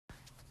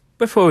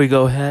Before we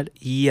go ahead,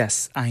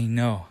 yes, I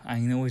know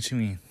what you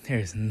mean.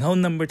 There's no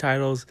number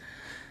titles.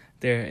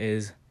 There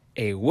is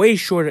a way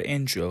shorter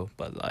intro,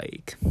 but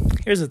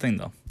here's the thing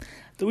though.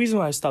 The reason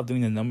why I stopped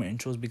doing the number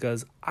intros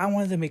because I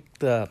wanted to make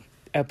the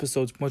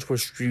episodes much more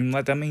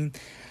streamlined. I mean,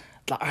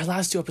 our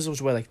last two episodes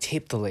were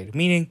tape delayed,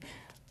 meaning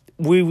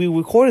we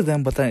recorded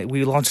them, but then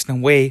we launched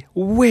them way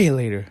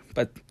later.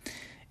 But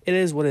it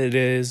is what it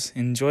is.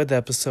 Enjoy the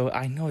episode.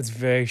 I know it's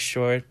very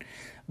short,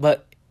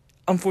 but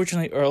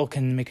unfortunately, Earl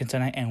can make it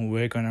tonight, and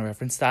we're going to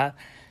reference that.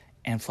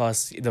 And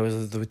plus, there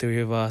was the three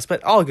of us.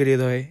 But all good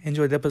either way.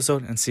 Enjoy the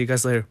episode, and see you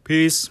guys later.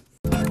 Peace.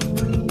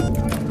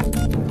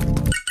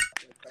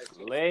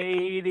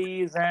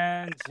 Ladies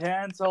and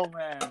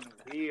gentlemen,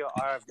 we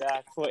are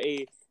back for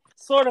a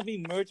sort of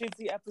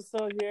emergency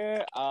episode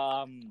here.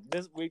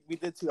 This week we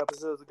did 2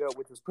 episodes ago,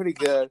 which was pretty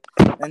good.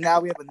 And now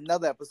we have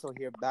another episode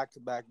here, back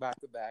to back.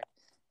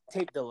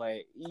 Tape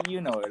delay.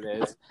 You know what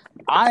it is.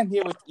 I'm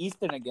here with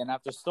Easton again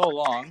after so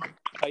long.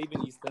 How you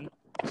been, Easton?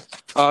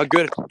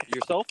 Good.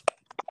 Yourself?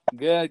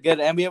 Good.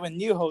 And we have a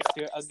new host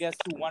here, a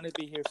guest who wanted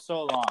to be here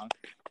so long.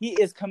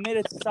 He is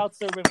committed to South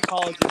Suburban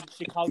College in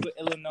Chicago,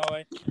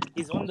 Illinois.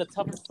 He's one of the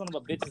toughest son of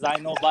a bitches I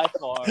know by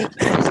far.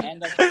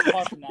 And a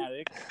car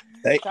fanatic.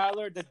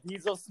 Tyler the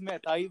Diesel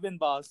Smith. How you been,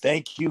 boss?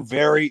 Thank you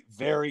very,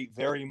 very,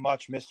 very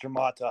much, Mr.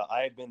 Matta.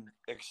 I have been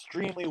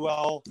extremely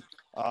well.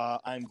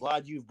 I'm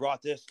glad you've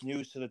brought this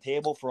news to the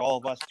table for all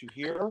of us to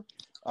hear.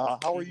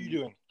 How are you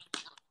doing?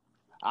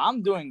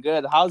 I'm doing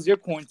good. How's your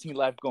quarantine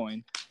life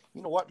going?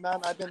 You know what, man?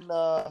 I've been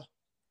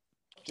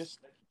just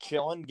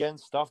chilling, getting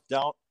stuff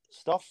done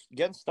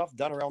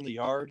around the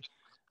yard.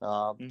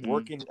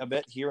 Working a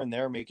bit here and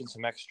there, making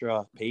some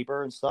extra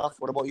paper and stuff.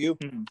 What about you?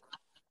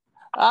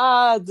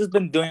 Just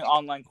been doing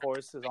online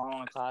courses,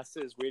 online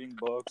classes, reading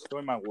books,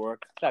 doing my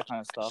work, that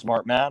kind of stuff.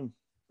 Smart man.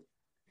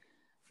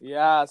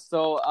 Yeah,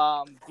 so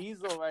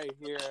Diesel right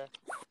here,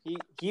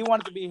 he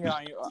wanted to be here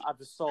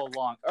after so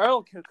long.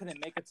 Earl couldn't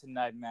make it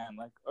tonight, man.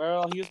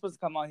 Earl, he was supposed to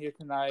come on here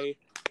tonight,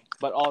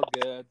 but all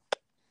good.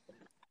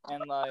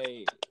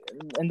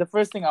 And the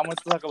first thing I wanted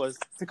to talk about was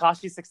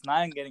Tekashi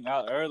 6ix9ine getting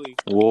out early.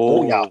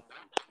 Whoa, yeah.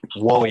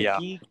 Whoa, yeah.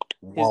 He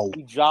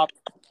dropped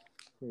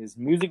his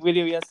music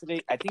video yesterday.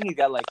 I think he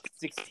got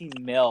 16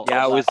 mil.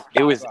 Yeah,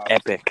 it was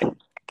epic.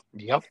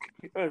 Yep.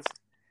 It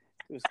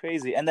was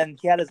crazy. And then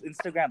he had his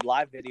Instagram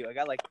live video. I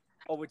got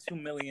over 2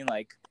 million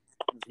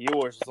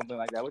viewers or something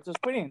like that, which was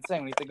pretty insane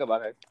when you think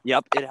about it.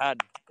 Yep, it had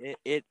I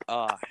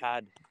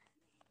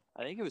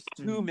think it was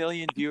 2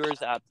 million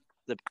viewers at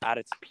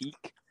its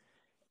peak.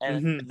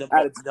 And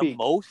the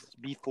most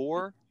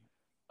before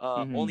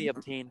only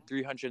obtained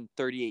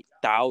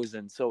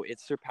 338,000, so it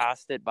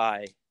surpassed it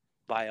by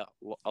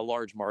a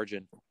large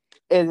margin.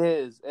 It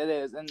is,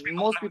 and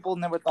most people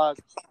never thought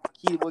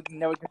he would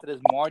never get to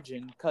this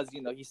margin because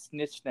he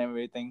snitched and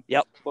everything.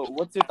 Yep. But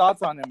what's your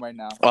thoughts on him right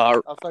now?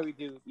 I'll start with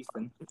you,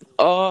 Easton.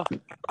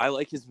 I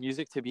like his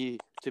music to be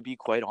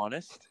quite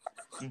honest.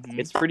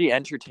 It's pretty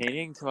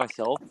entertaining to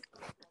myself.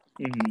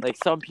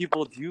 Some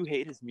people do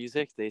hate his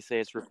music. They say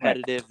it's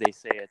repetitive. They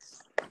say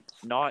it's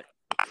not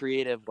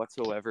creative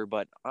whatsoever.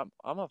 But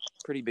I'm a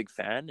pretty big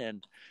fan,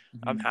 and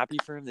I'm happy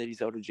for him that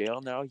he's out of jail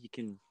now. He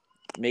can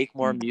make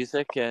more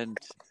music and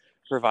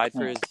provide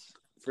for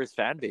his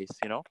fan base.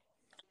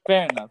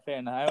 Fair enough.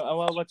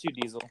 What about you,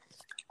 Diesel?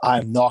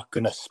 I'm not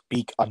gonna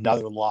speak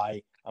another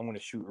lie. I'm gonna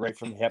shoot right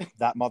from the hip.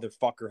 That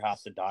motherfucker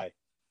has to die.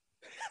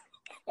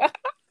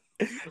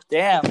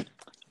 Damn.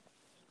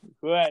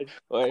 Good.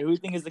 Who do you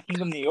think is the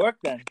king of New York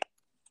then?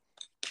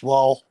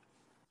 Well,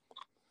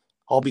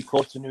 I'll be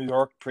close to New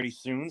York pretty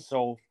soon,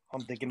 so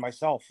I'm thinking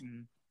myself.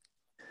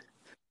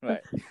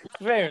 Right.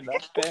 Fair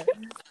enough.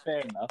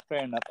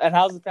 Fair enough. And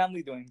how's the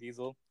family doing,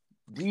 Diesel?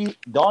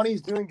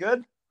 Donnie's doing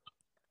good.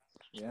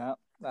 Yeah,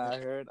 I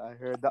heard.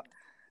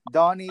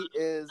 Donnie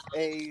is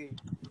a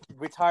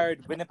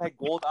retired Winnipeg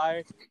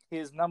Goldeye.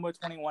 His number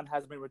 21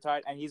 has been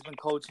retired, and he's been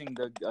coaching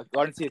the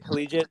Garden City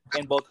Collegiate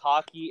in both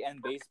hockey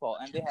and baseball.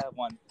 And they have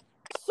won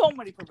so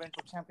many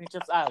provincial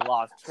championships, I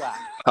lost track.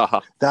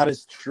 That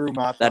is true,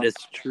 Matt. That is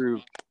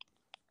true.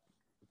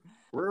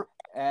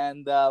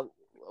 And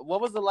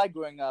what was it like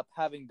growing up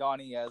having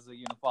Donnie as a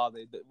father?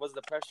 Was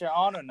the pressure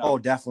on or no? Oh,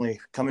 definitely.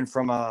 Coming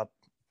from a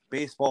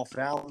baseball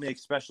family,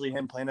 especially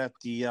him playing at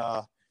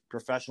the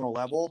professional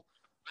level,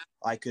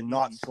 I could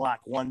not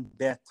slack one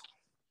bit.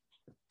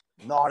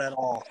 Not at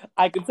all.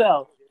 I could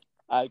tell.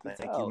 Thank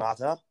you,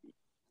 Mata.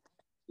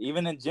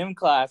 Even in gym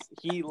class,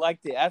 he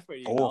liked the effort,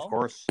 you know? Of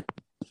course.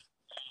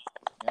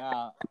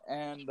 Yeah,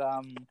 and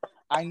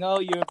I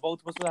know you're both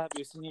supposed to have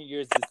your senior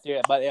years this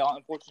year, but it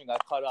unfortunately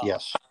got cut off.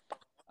 Yes.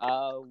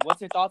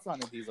 What's your thoughts on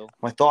it, Diesel?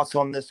 My thoughts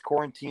on this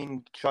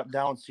quarantine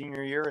shutdown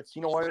senior year, it's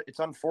it's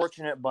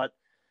unfortunate, but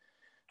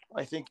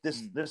I think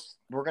this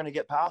we're going to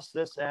get past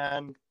this,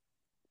 and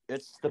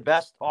it's the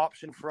best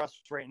option for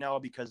us right now,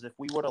 because if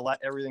we would have let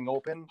everything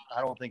open,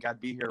 I don't think I'd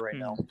be here right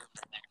now.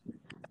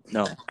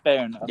 No.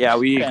 Fair enough. Yeah,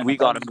 we Fair enough.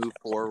 got to move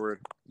forward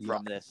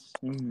from this.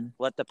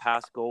 Let the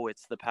past go.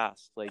 It's the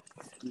past. Like,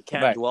 you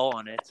can't dwell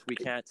on it. We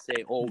can't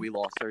say, oh, we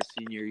lost our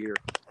senior year.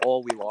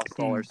 Oh, we lost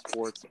all our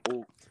sports.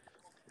 Oh,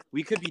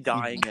 we could be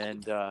dying,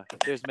 and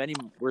there's many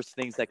worse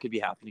things that could be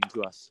happening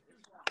to us.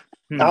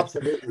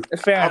 Absolutely.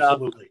 Fair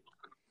Absolutely.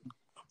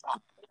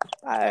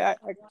 enough. I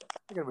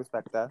can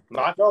respect that.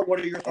 Matta,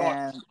 what are your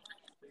thoughts?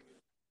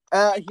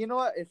 You know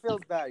what? It feels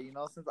bad,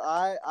 since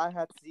I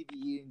had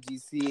CBE and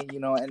GC,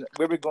 and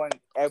we were going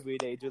every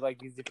day to like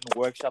these different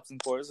workshops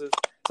and courses.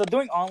 So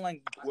doing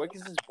online work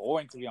is just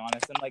boring, to be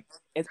honest, and like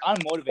it's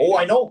unmotivating. Oh,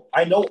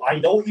 I know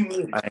what you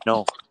mean. I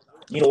know.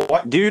 You know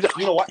what, dude?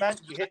 You know what, man?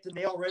 You hit the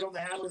nail right on the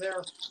hammer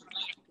there.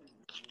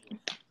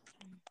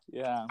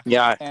 Yeah.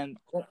 Yeah. And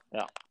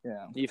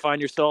yeah. You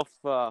find yourself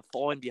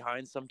falling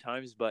behind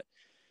sometimes, but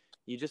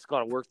you just got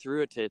to work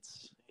through it.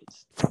 It's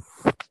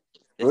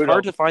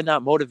hard to find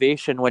that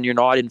motivation when you're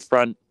not in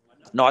front,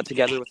 not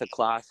together with a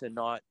class, and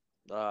not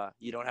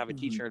you don't have a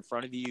teacher in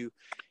front of you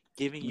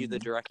giving you the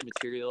direct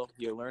material.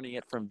 You're learning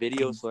it from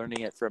videos,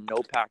 learning it from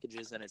note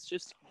packages, and it's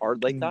just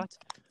hard like that.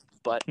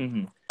 But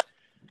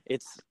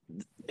it's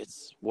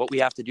what we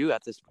have to do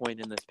at this point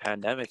in this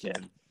pandemic,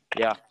 and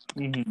yeah.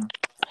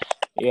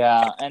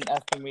 Yeah, and as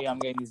for me, I'm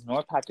getting these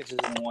note packages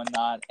and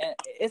whatnot, and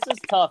it's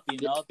just tough,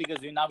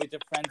 because you're not with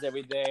your friends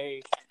every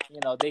day.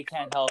 They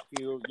can't help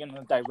you,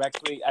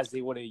 directly as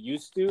they would have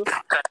used to,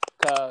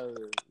 because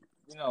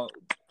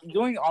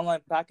doing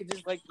online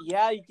packages, like,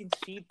 yeah, you can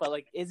cheat, but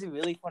like, is it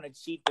really fun to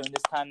cheat during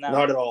this time now?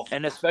 Not at all.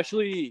 And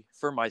especially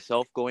for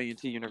myself going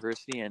into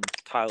university, and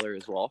Tyler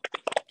as well,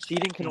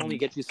 cheating can only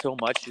get you so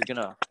much. You're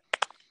gonna,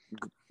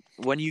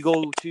 when you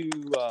go to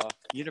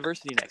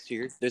university next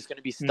year, there's going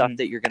to be stuff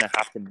that you're going to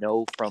have to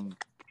know from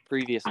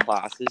previous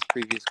classes,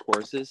 previous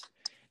courses,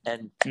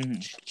 and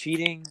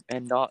cheating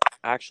and not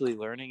actually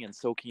learning and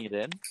soaking it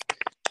in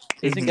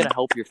isn't going to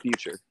help your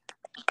future.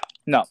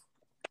 No.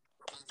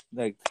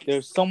 Like,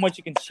 there's so much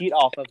you can cheat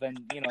off of, and,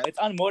 it's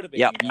unmotivating.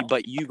 Yeah,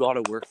 but you got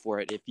to work for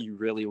it if you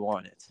really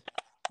want it.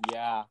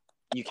 Yeah.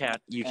 You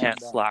can't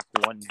slack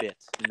one bit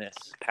in this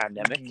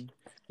pandemic.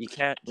 You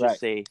can't just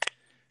say,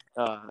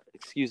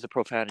 excuse the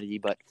profanity,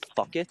 but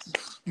fuck it.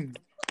 You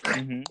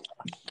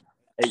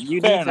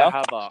need to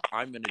have a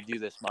I'm going to do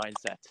this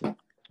mindset.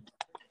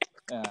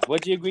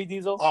 Would you agree,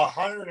 Diesel?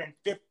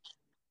 150.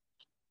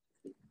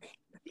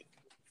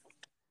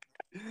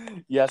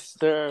 Yes,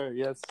 sir.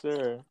 Yes,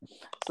 sir.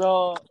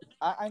 So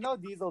I know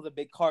Diesel's a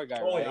big car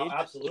guy, right? Yeah,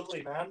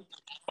 absolutely, man.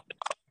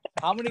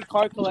 How many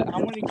cars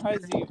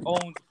do you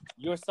own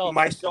yourself?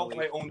 Myself,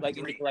 I own like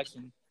 3. In the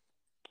collection.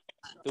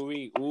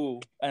 3. Ooh.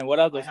 And what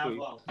are those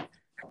 3?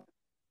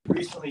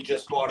 Recently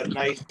just bought a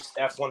nice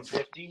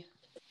F-150.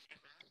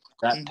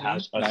 That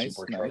has a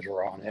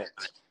supercharger on it.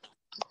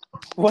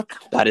 What?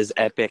 That is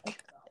epic.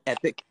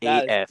 Epic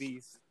AF.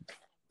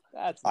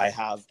 I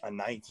have a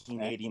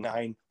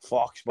 1989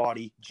 Fox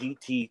Body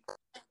GT.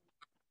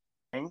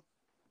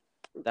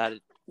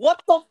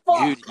 What the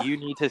fuck? Dude, you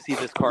need to see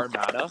this car,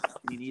 Matta.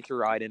 You need to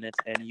ride in it,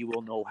 and you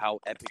will know how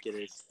epic it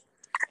is.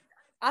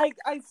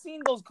 I've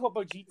seen those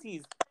Cobra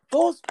GTs.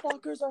 Those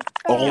fuckers are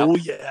fast. Oh,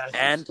 yes.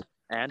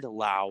 And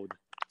loud.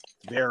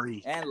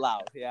 Very. And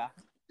loud, yeah.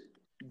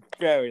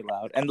 Very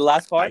loud. And the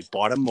last car? I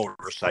bought a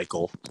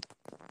motorcycle.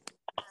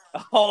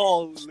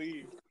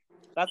 Holy.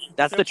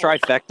 That's the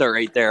trifecta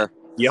right there.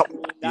 Yep.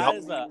 That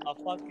is a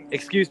fucking...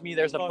 Excuse me,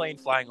 there's a plane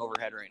flying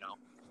overhead right now.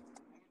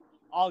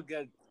 All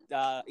good.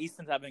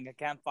 Easton's having a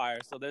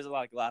campfire, so there's a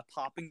lot of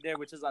popping there,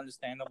 which is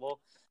understandable.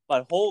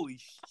 But holy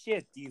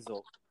shit,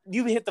 Diesel.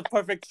 You hit the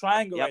perfect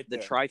triangle right there.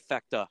 The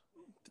trifecta.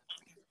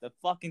 The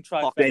fucking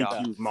trifecta. Thank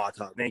you,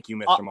 Matta. Thank you,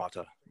 Mr.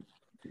 Matta.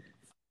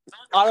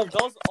 Out of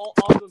those, all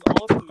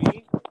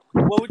 3,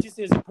 what would you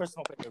say is your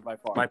personal favorite by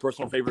far? My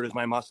personal favorite is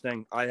my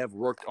Mustang. I have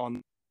worked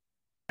on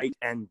night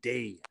and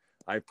day.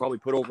 I've probably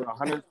put over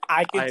 100.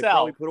 I can tell.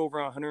 Probably put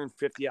over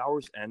 150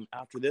 hours, and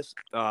after this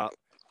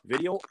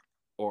video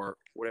or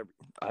whatever,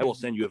 I will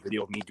send you a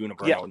video of me doing a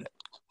burnout on it.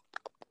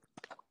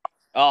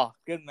 Oh,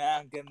 good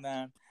man.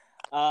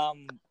 I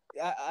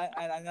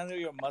know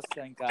you're a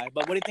Mustang guy,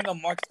 but what do you think of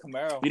Mark's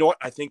Camaro? You know what?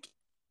 I think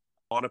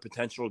a lot of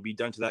potential will be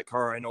done to that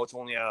car. I know it's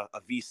only a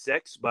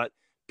V6, but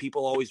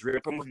people always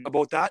rip him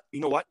about that.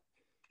 You know what?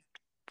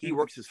 He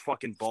works his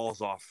fucking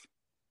balls off.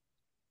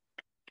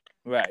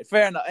 Right,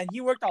 fair enough. And he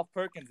worked off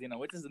Perkins,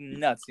 which is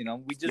nuts.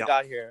 We just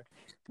got here.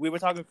 We were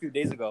talking a few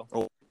days ago.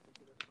 Oh.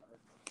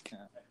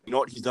 Yeah. You know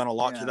what? He's done a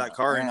lot to that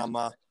car, and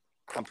I'm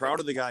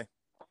proud of the guy.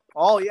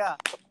 Oh yeah,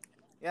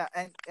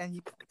 and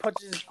he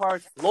purchases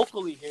cars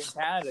locally here in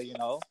Canada,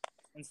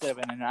 instead of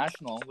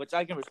international, which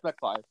I can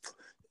respect.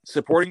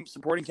 Supporting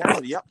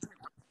Canada, yep.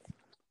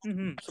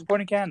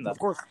 Supporting Canada, of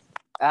course.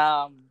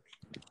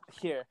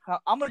 Here,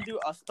 I'm gonna do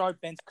a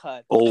start bench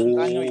cut. Oh,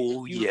 I know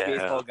you're a huge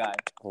baseball guy.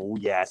 Oh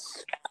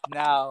yes.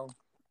 Now,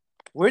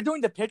 we're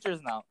doing the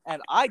pitchers now,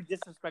 and I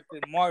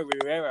disrespected Mario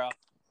Rivera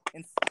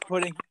and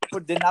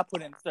did not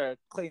put in Sir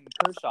Clayton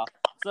Kershaw.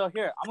 So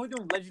here, I'm going to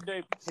do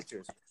legendary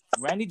pitchers.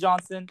 Randy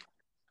Johnson,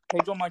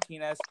 Pedro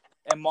Martinez,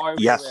 and Mario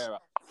Rivera.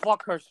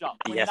 Fuck Kershaw.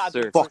 Yes,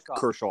 sir. Fuck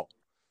Kershaw.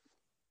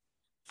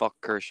 Fuck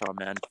Kershaw,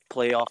 man.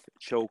 Playoff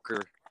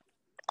choker.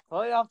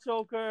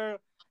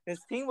 His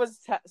team was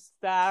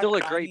stacked. Still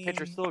a great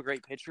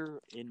pitcher,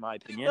 in my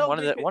opinion. One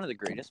of the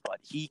greatest, but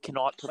he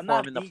cannot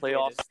perform in the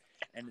playoffs,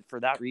 and for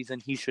that reason,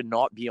 he should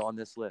not be on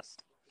this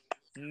list.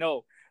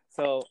 No.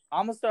 So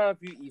I'm gonna start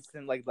off you,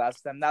 Easton, like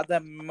last time. Not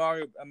that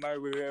Mario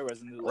Rivera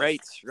was in the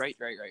list. Right.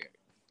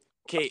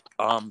 Okay,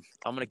 I'm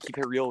gonna keep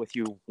it real with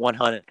you,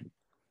 100.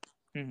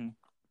 Mm-hmm.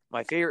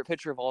 My favorite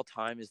pitcher of all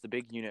time is the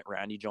big unit,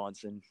 Randy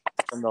Johnson.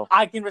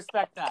 I can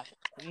respect that.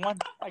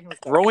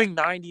 Throwing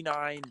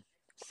 99,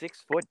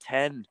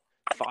 6'10",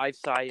 5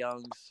 Cy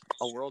Youngs,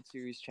 a World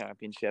Series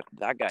championship.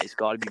 That guy's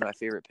got to be my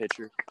favorite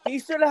pitcher. He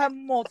should have had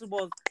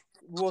multiple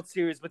World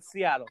Series with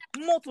Seattle.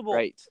 Multiple.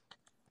 Right.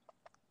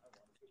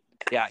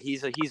 Yeah,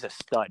 he's a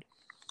stud.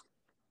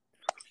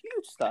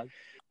 Huge stud.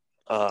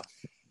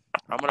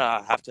 I'm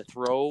gonna have to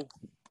throw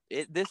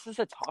it. This is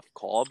a tough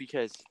call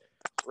because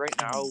right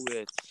now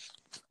it's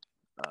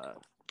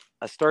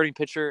a starting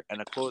pitcher and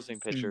a closing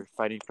pitcher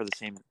fighting for the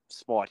same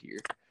spot here.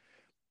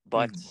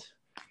 But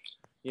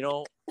you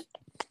know,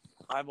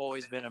 I've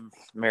always been a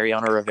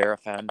Mariano Rivera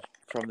fan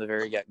from the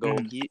very get-go.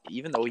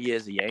 Even though he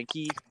is a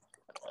Yankee,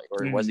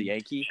 or was a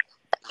Yankee,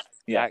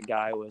 that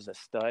guy was a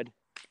stud.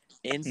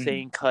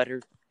 Insane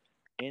cutter,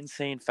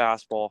 insane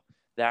fastball.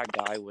 That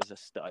guy was a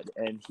stud,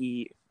 and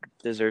he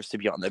deserves to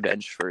be on the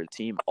bench for a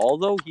team.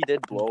 Although he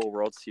did blow a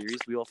World Series,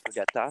 we all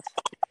forget that.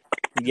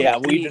 Yeah,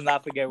 we do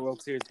not forget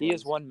World Series. He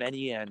has won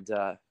many, and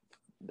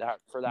that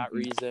for that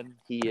reason,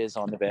 he is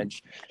on the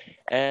bench.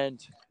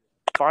 And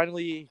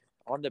finally,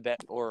 on the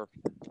bench, or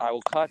I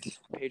will cut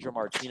Pedro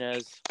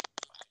Martinez.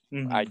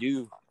 I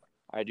do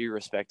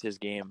respect his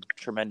game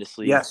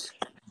tremendously. Yes.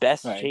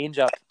 Best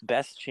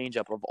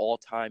changeup of all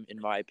time, in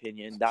my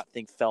opinion. That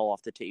thing fell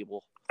off the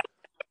table.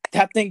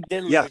 That thing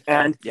did. Yeah,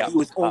 and he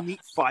was only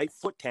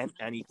 5'10",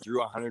 and he threw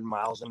 100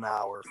 miles an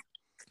hour.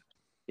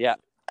 Yeah,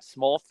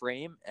 small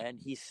frame, and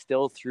he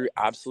still threw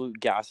absolute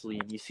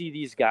gasoline. You see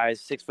these guys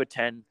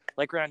 6'10",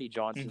 like Randy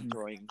Johnson,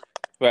 throwing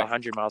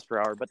 100 miles per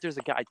hour, but there's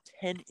a guy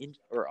 10 inch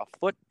or a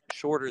foot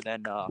shorter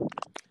than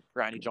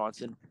Randy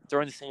Johnson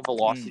throwing the same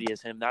velocity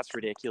as him. That's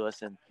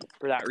ridiculous, and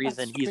for that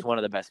reason, he's one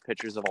of the best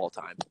pitchers of all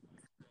time.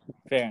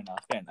 Fair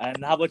enough.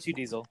 And how about you,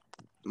 Diesel?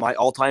 My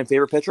all-time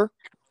favorite pitcher?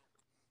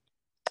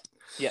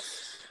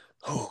 Yes.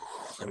 Oh,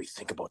 let me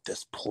think about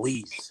this,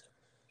 please.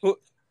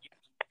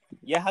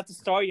 You have to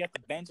start, you have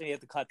to bench, and you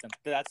have to cut them.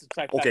 That's the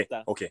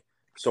trifecta. Okay.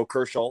 So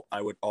Kershaw,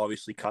 I would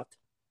obviously cut.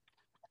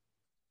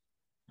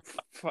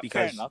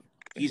 Because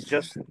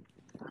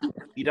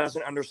he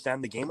doesn't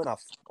understand the game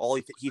enough.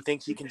 He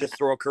thinks he can just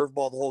throw a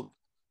curveball the whole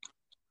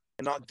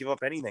and not give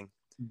up anything.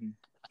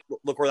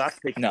 Look where that's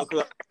taking him.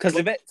 Because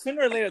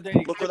sooner or later,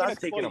 look where that's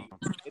taking him.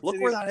 Look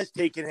where that has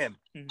taken him.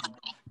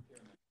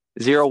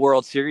 0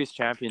 World Series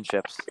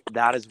championships.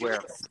 That is where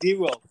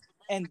 0,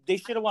 and they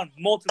should have won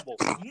multiple.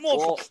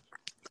 Well,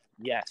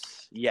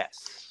 yes.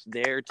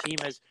 Their team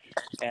is,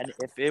 and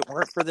if it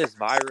weren't for this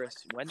virus,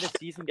 when the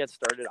season gets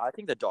started, I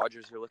think the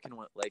Dodgers are looking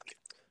like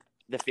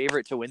the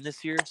favorite to win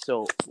this year.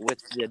 So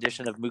with the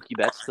addition of Mookie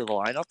Betts to the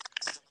lineup,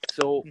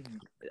 so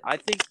I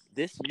think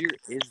this year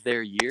is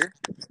their year.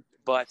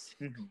 But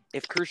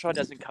if Kershaw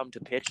doesn't come to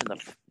pitch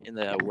in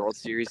the World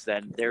Series,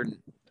 then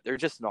they're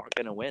just not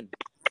going to win.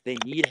 They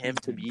need him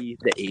to be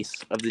the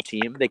ace of the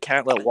team. They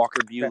can't let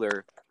Walker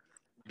Buehler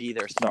be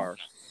their star.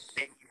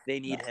 They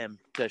need him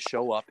to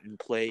show up and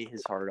play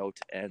his heart out,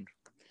 and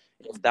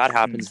if that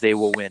happens, they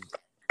will win.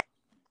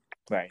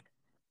 Right.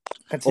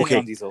 Continue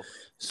on, Diesel.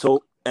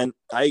 So, and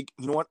you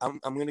know what? I'm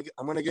gonna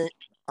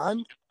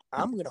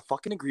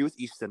fucking agree with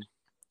Easton.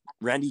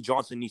 Randy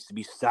Johnson needs to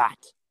be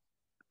sacked.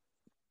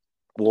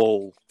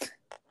 Whoa.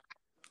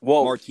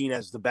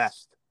 Martinez the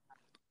best.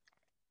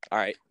 All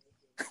right.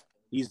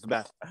 He's the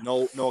best.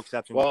 No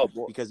exception.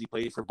 Because he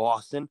played for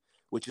Boston,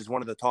 which is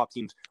one of the top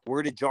teams.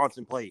 Where did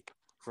Johnson play?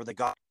 For the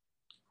guy.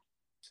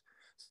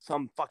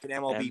 Some fucking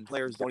MLB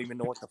players don't even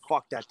know what the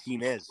fuck that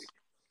team is.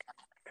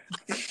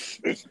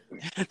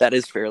 That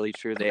is fairly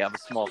true. They have a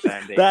small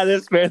fan base. That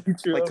is fairly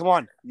true. Like, come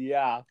on.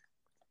 Yeah.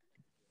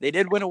 They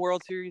did win a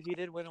World Series. He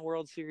did win a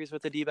World Series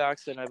with the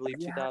D-backs in, I believe,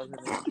 2000.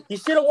 He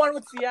should have won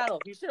with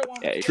Seattle.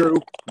 True.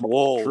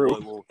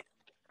 Whoa.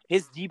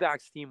 His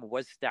D-backs team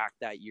was stacked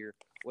that year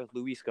with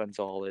Luis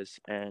Gonzalez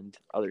and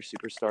other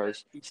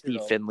superstars,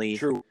 Steve Finley.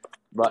 True.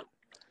 But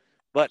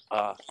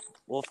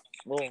we'll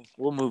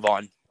move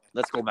on.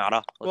 Let's go,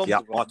 Matta. Let's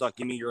go,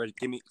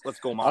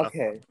 Matta.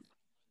 Okay.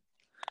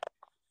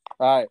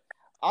 All right.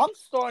 I'm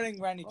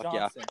starting Randy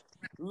Johnson.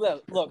 Yeah.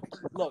 Look.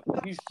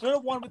 He should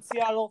have won with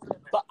Seattle,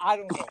 but I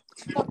don't know.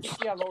 Fuck the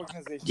Seattle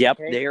organization. Yep,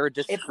 okay? they are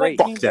just it's great.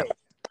 Like Green Bay.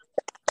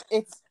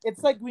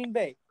 It's like Green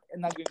Bay.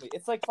 Not Green Bay.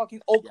 It's like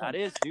fucking Oakland.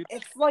 Yeah, it is, dude.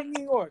 It's like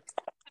New York.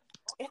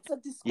 It's a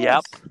disgrace.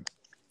 Yep.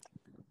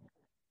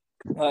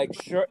 Like,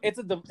 sure, it's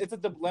a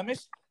blemish,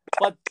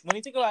 but when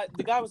you think about it,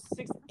 the guy was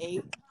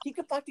 6'8", He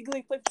could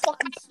practically play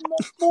fucking small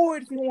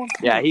forward if he wants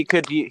to. Yeah, he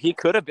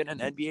could have been an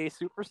NBA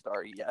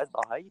superstar. He has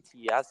the height,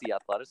 he has the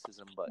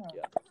athleticism, but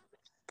yeah.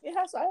 It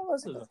has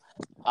athleticism.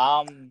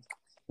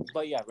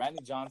 But yeah,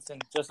 Randy Johnson,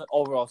 just an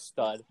overall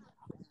stud.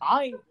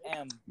 I'm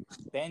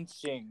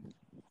benching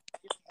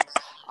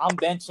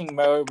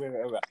Murray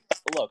Rivera.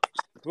 Look,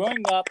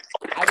 growing up,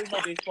 I didn't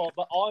know baseball,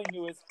 but all I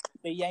knew is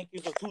the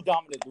Yankees were too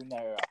dominant during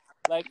that era.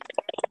 Like,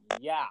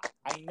 yeah,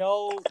 I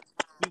know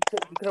he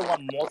could have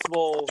won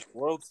multiple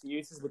World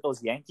Series with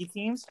those Yankee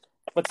teams,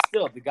 but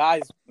still, the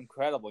guy's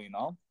incredible, you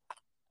know?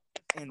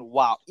 And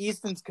wow,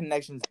 Easton's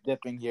connection's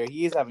dipping here.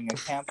 He is having a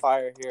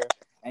campfire here,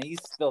 and he's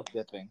still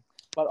dipping.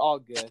 But all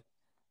good.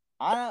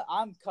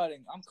 I'm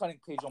cutting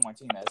Pedro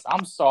Martinez.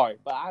 I'm sorry,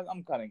 but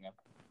I'm cutting him.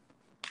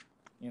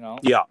 You know?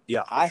 Yeah.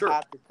 I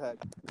have to cut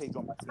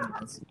Pedro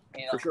Martinez.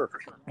 You know? For sure.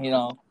 You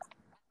know?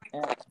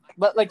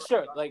 But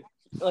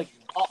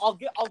I'll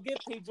give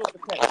Pedro the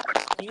credit.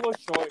 He was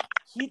short.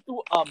 He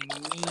threw a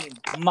mean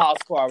miles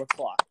per hour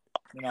clock.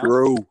 You know?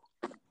 True.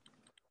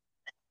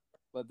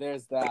 But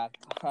there's that.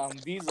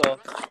 Diesel.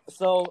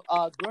 So,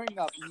 growing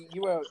up,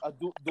 you were a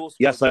dual sport.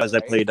 Yes, guy, as I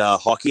right? played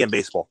hockey and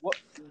baseball.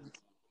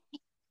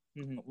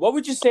 What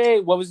would you say?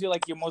 What was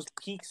your most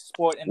peak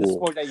sport and the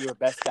sport that you were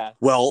best at?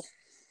 Well,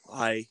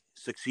 I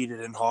succeeded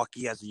in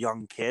hockey as a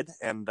young kid,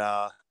 and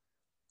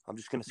I'm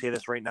just going to say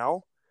this right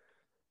now.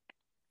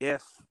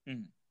 If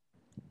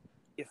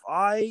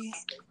I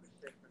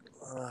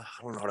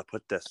don't know how to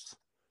put this.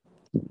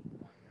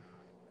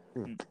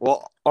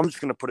 Well, I'm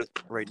just going to put it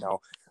right now.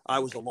 I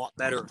was a lot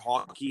better at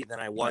hockey than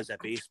I was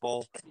at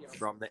baseball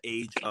from the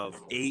age of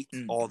 8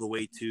 all the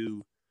way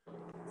to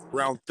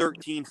around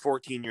 13,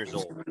 14 years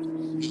old.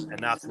 And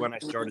that's when I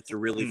started to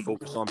really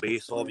focus on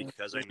baseball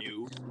because I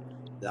knew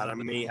that I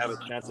may have a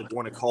chance of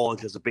going to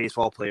college as a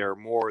baseball player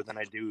more than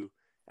I do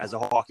as a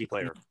hockey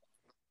player.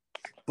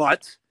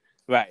 But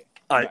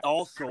I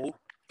also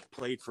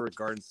played for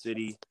Garden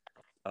City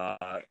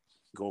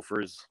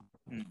Gophers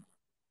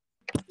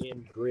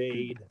in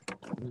grade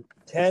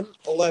 10,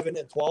 11,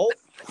 and 12.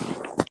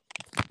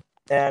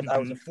 And I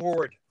was a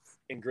forward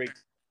in grade.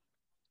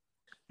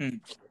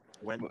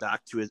 Went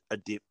back to a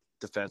deep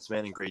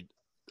defenseman in grade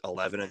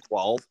 11 and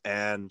 12,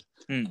 and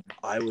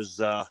I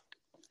was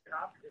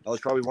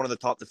probably one of the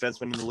top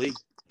defensemen in the league.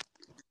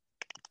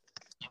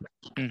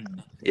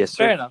 Yes,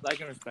 sir. Fair enough. I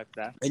can respect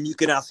that. And you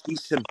can ask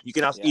Easton.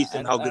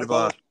 Easton how good of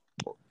a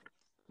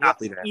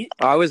athlete I am.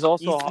 I was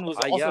also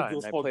I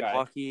played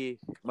hockey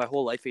my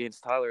whole life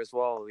against Tyler as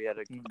well. We had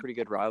a pretty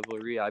good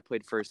rivalry. I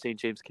played for St.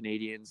 James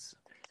Canadians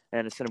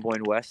and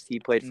Assiniboine West. He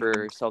played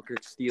for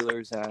Selkirk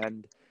Steelers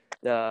and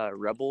the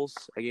Rebels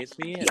against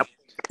me. Yep.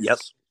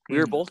 Yes. We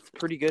were both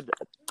pretty good,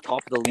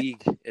 top of the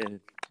league in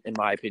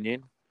my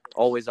opinion.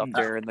 Always up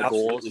there in the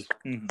goals,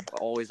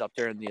 always up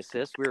there in the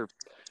assists. We were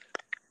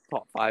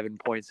top 5 in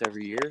points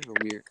every year.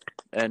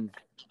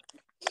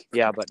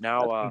 But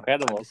now I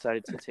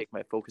decided to take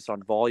my focus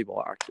on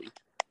volleyball actually.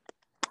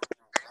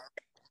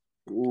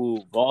 Ooh,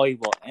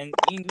 volleyball. And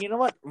you know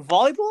what?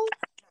 Volleyball,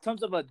 in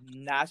terms of a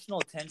national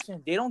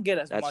attention, they don't get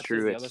as much true.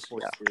 as the other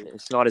sports do.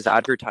 It's not as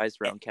advertised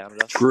around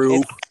Canada.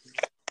 True.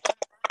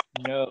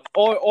 No.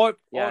 Or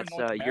it's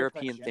a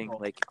European thing.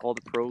 Like all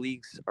the pro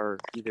leagues are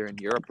either in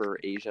Europe or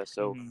Asia.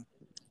 So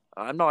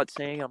I'm not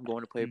saying I'm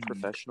going to play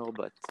professional,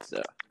 but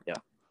yeah.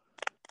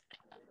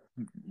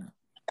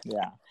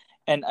 Yeah.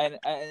 And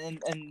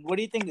what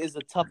do you think is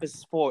the toughest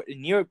sport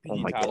in your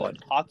opinion, Tyler?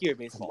 Hockey or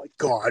baseball? Oh my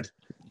God.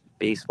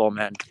 Baseball,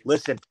 man.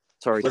 Listen.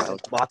 Sorry, Tyler.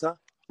 Mata,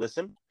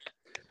 listen.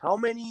 How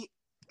many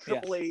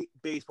AAA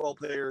baseball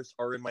players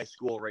are in my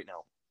school right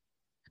now?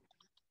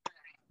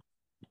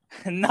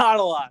 Not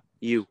a lot.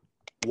 You.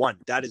 One.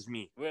 That is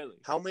me. Really?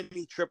 How many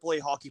AAA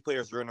hockey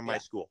players are in my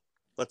school?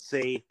 Let's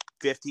say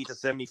 50 to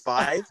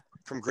 75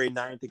 from grade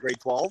 9 to grade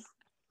 12.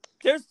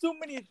 There's too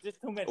many.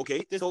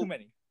 Okay, There's too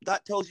many.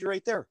 That tells you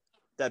right there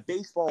that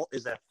baseball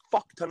is a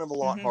fuck ton of a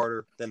lot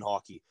harder than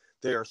hockey.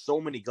 There are so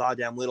many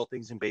goddamn little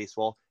things in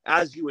baseball,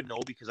 as you would know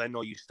because I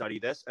know you study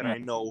this and I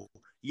know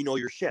you know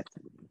your shit.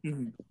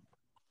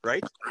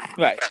 Right?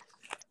 Right.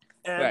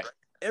 And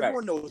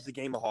everyone knows the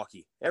game of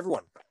hockey.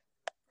 Everyone.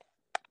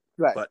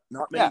 Right. But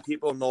not many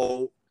people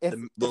know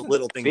the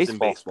little things in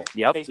baseball.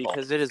 Yep,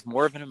 because it is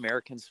more of an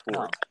American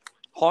sport.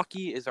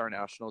 Hockey is our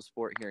national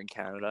sport here in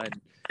Canada,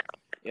 and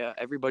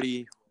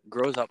everybody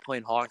grows up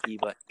playing hockey,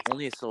 but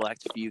only a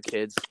select few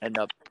kids end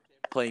up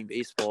playing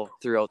baseball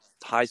throughout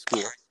high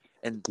school.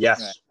 And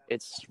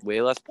it's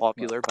way less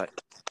popular, but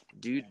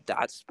dude,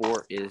 that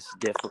sport is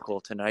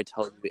difficult, and I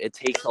tell you, it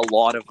takes a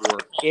lot of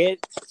work. It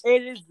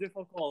is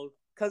difficult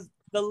because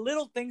the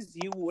little things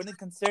you wouldn't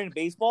consider in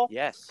baseball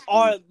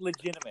are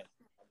legitimate.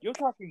 You're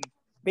talking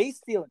base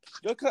stealing.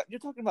 You're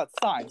talking about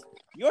signs.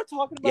 You're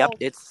talking about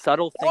it's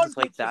subtle things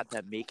like that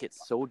make it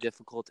so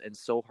difficult and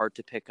so hard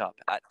to pick up.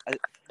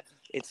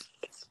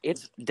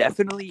 It's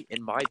definitely,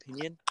 in my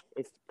opinion,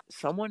 if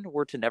someone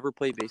were to never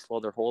play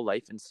baseball their whole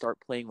life and start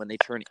playing when they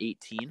turn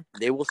 18,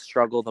 they will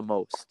struggle the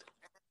most.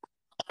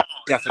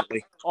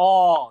 Definitely.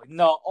 Oh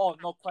no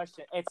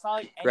question. It's not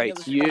like any Right.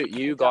 other So sport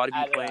you got to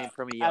be playing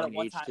from a young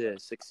one age time. to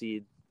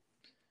succeed.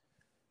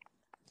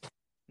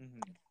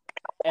 Mm-hmm.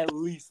 At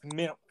least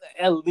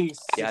 16.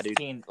 Yeah, dude.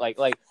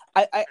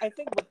 I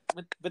think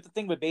with the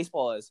thing with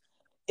baseball is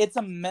it's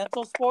a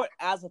mental sport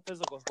as a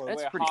physical sport.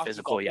 That's where pretty hockey's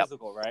physical, all yeah.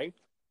 physical, right?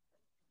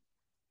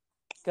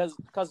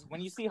 Because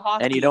when you see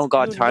hockey, And you don't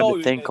got time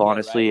to think.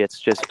 Honestly, right? it's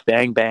just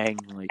bang bang.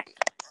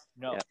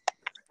 No, yeah.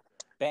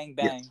 bang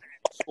bang,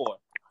 score.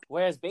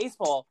 Whereas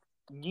baseball,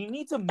 you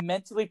need to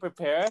mentally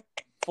prepare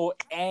for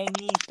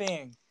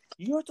anything.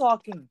 You're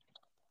talking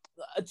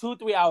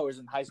 2-3 hours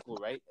in high school,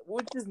 right?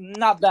 Which is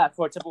not bad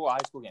for a typical high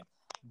school game.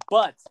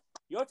 But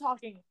you're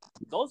talking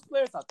those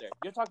players out there.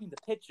 You're talking the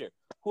pitcher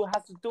who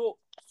has to do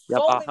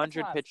so many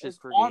 100 times. pitches His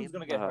per arm's game.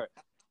 gonna get hurt.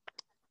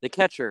 The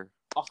catcher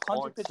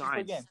 100 pitches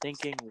per game.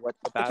 thinking what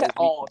the batter's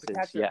weakness the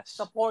catcher. is. Yes.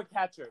 The poor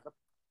catcher.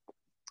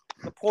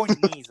 The poor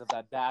knees of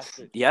that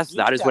bastard. Yes, You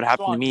that need is what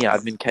happened to me. knees.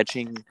 I've been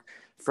catching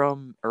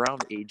from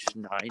around age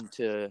 9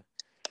 to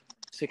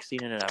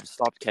 16, and I've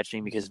stopped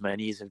catching because my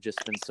knees have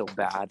just been so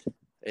bad.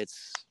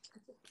 It's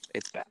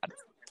bad.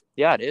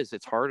 Yeah, it is.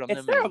 It's hard on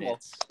It's them. terrible.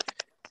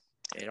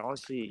 And it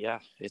honestly, yeah,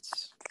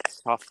 it's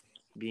tough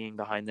being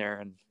behind there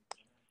and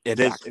It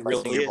is. It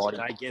really your is. body.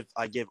 And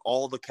I give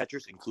all the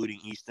catchers, including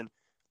Easton,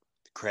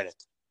 credit.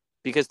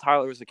 Because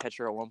Tyler was a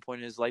catcher at one point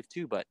in his life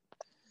too, but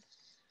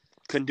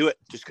couldn't do it.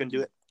 Just couldn't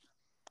do it.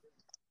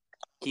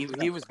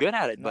 He was good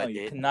at it, No, but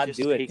you it cannot just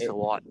do it. takes a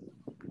lot.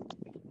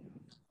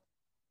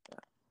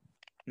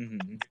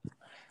 Mm-hmm.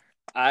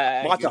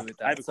 I Mata, agree with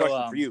that. I have a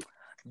question for you.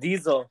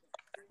 Diesel.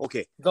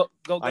 Okay. Go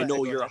I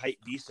know ahead, you're a hype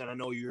beast, and I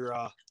know you're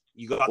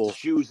you got the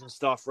shoes and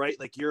stuff, right?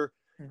 Like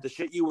the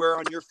shit you wear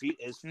on your feet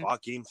is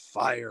fucking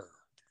fire.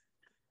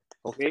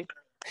 Okay.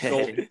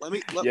 So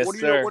Yes,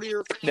 what are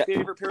your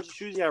favorite pairs of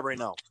shoes you have right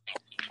now?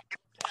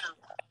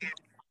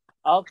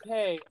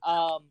 Okay.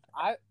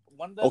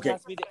 One of them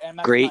has to be the Air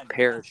Max Great 90.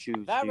 pair of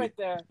shoes. That dude. right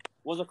there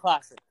was a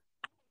classic.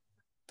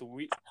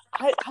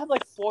 I have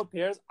like 4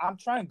 pairs. I'm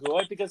trying to grow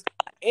it because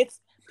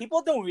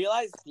people don't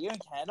realize here in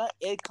Canada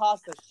it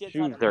costs a shit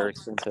ton Shoes of money. are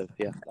expensive,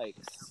 yeah. Like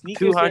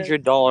sneakers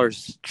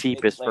 $200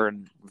 cheapest for a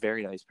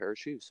very nice pair of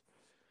shoes.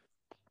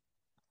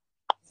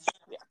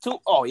 Yeah.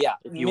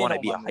 If you want to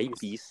be a hype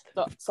beast.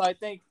 So I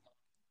think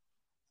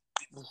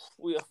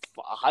we are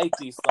a hype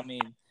beast. I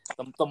mean,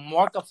 the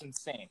markup's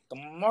insane.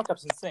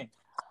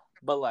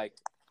 But like,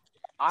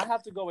 I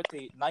have to go with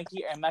the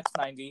Nike Air Max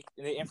 90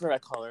 in the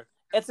infrared color.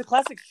 It's a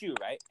classic shoe,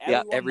 right?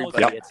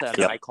 Everybody. It's an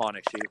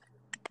iconic shoe.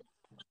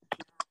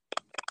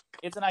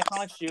 It's an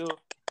iconic shoe.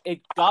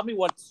 It got me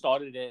what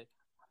started it.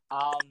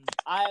 I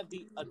have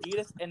the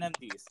Adidas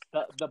NMDs,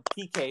 the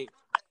PK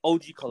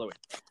OG colorway.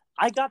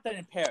 I got that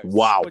in Paris.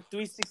 Wow. For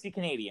 $360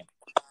 Canadian.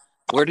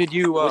 Where did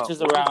you? Which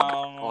is around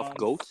off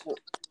Goat.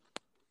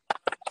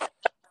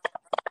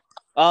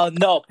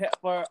 No,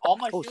 for all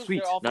my shoes,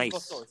 sweet. they're all Nice.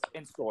 physical stores,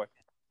 in store.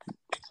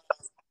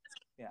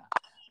 Yeah.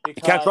 You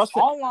can't trust it.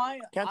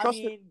 Online, can't trust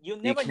it. You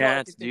never You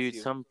can't, know dude.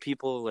 Some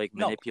people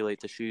manipulate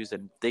the shoes,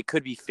 and they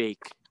could be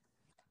fake.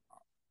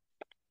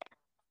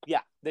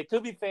 Yeah, they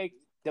could be fake.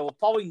 They will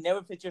probably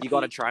never fit your feet. You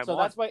gotta try them So on.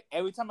 that's why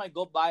every time I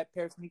go buy a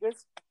pair of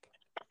sneakers,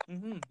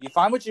 you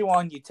find what you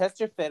want, you test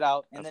your fit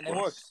out, and then it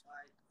works.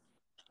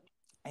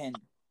 And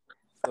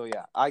so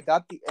yeah, I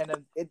got the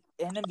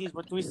NMDs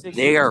were $360.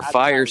 They are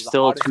fire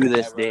still to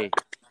this day.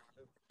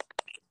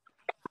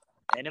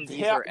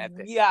 NMDs are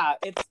epic. Yeah,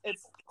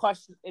 it's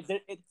question.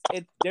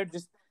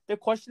 They're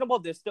questionable.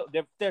 They're still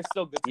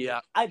good.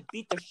 Yeah, I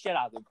beat the shit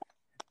out of them.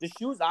 The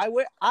shoes I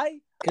wear,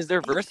 because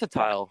they're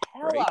versatile,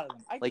 right? Out of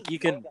them. Like you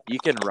can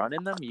run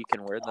in them, you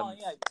can wear them.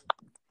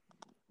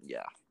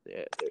 Yeah,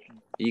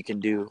 you can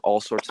do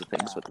all sorts of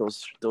things with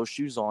those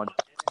shoes on.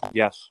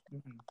 Yes.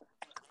 Mm-hmm.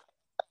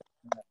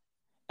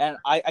 And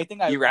I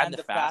think I ran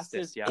the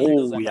fastest. Yeah.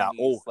 Oh yeah.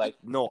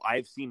 No,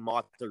 I've seen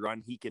Mata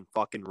run. He can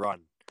fucking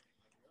run.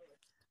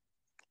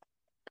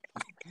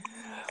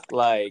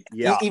 Like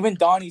even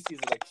Donnie sees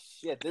it like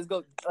shit. This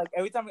go like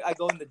every time I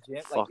go in the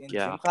gym,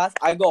 gym class,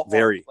 I go home.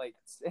 Very. Like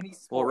any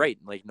sport. Well, right.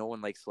 Like no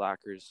one likes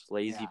slackers.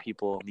 Lazy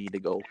people need to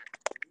go.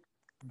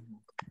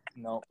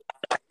 No.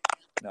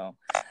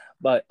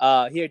 But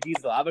here,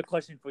 Diesel, I have a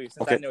question for you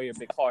since I know you're a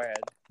big car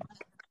head.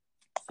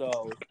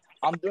 So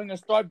I'm doing a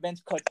start bench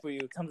cut for you.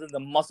 It comes in the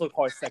muscle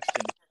car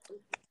section.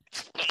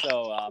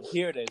 So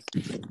here it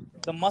is: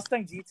 the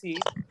Mustang GT,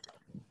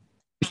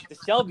 the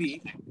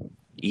Shelby.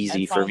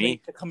 Easy for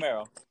me. The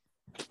Camaro.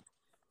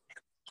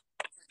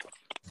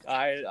 All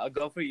right, I'll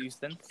go for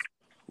Easton.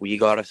 We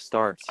gotta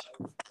start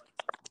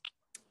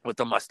with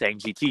the Mustang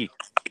GT.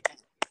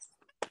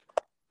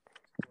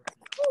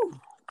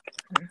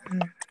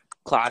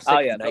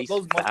 Classic, nice,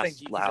 those Mustang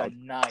fast, GTs loud, are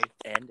nice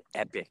and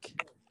epic.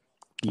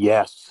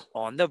 Yes.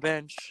 On the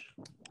bench,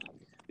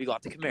 we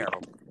got the Camaro.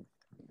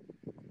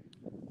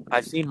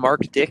 I've seen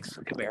Mark Dick's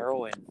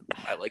Camaro, and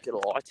I like it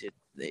a lot.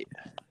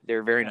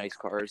 They're very nice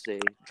cars. They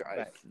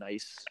drive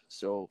nice.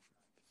 So,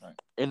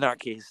 in that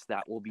case,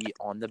 that will be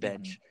on the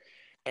bench.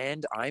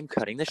 And I'm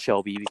cutting the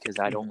Shelby because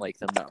I don't like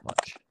them that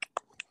much.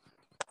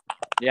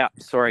 Yeah,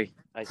 sorry,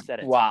 I said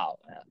it. Wow.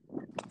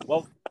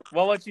 Well,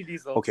 what about you,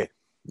 Diesel? Okay.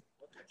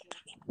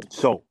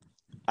 So,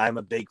 I'm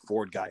a big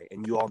Ford guy,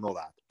 and you all know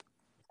that.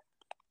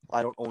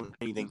 I don't own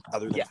anything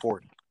other than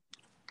Ford.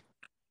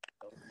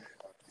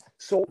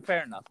 So,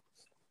 fair enough.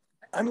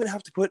 I'm gonna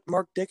have to put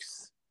Mark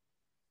Dix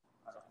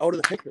out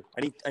of the picture.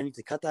 I need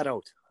to cut that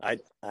out.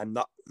 I'm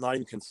not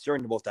even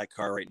concerned about that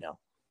car right now.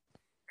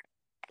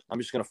 I'm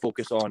just gonna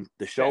focus on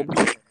the Shelby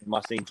and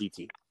Mustang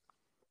GT.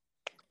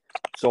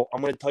 So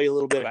I'm gonna tell you a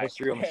little bit of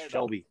history on the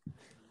Shelby.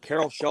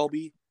 Carroll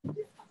Shelby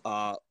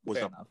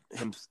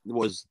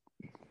was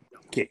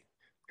okay.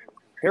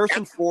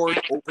 Harrison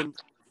Ford opened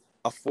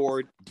a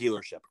Ford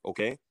dealership.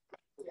 Okay,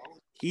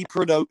 he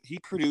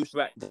produced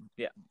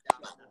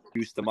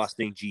the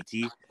Mustang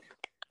GT.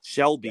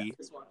 Shelby,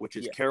 which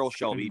is Carroll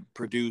Shelby,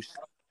 produced.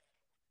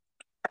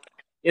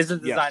 Is a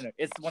designer.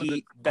 It's one of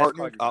the best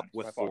partnered up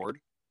with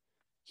Ford.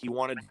 He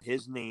wanted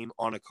his name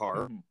on a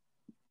car.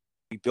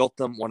 He built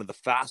them one of the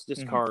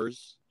fastest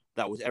cars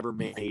that was ever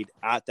made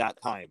at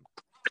that time.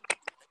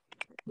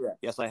 Yeah.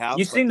 Yes, I have.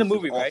 You've seen the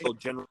movie, right?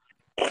 Also,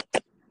 I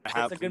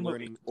have been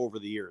learning over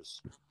the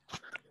years.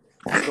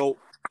 So,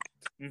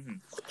 I'm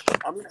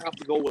going to have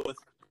to go with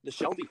the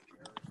Shelby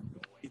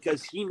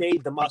because he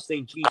made the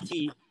Mustang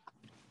GT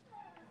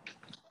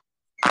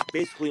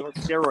basically on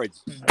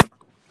steroids,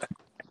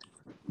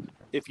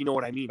 if you know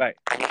what I mean. Right.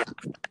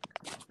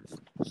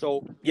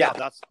 So,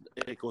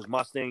 it goes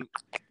Mustang,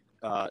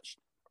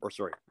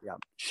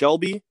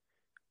 Shelby,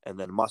 and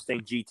then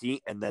Mustang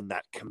GT, and then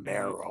that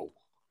Camaro.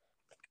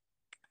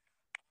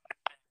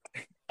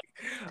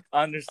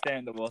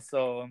 Understandable.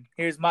 So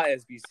here's my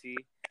SBC.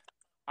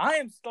 I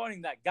am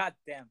starting that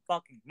goddamn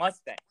fucking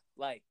Mustang.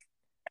 Like,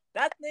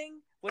 that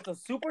thing with a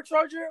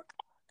supercharger,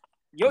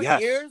 your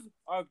ears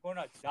are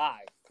gonna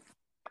die.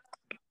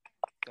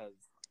 Because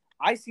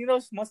I see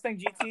those Mustang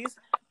GTs.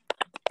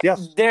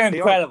 Yes, they're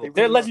incredible.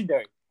 They're really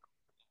legendary.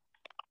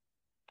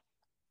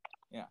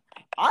 Yeah,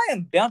 I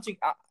am benching.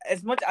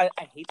 As much I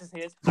hate to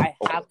say this, I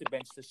have to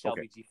bench the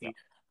Shelby GT. Yeah.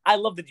 I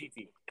love the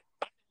GT.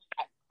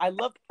 I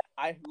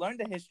learned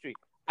the history.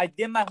 I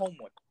did my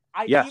homework.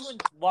 I even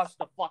watched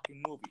the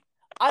fucking movie.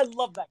 I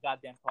love that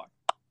goddamn car.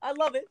 I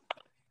love it.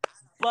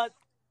 But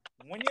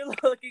when you're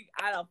looking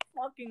at a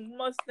fucking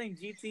Mustang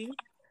GT,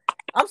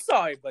 I'm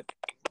sorry, but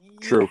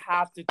you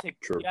have to take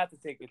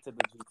it to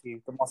the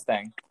GT, the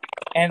Mustang.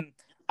 And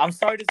I'm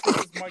sorry to say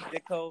this, Mark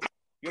Dicko,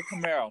 your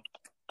Camaro,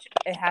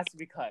 it has to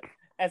be cut.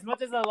 As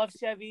much as I love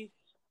Chevy,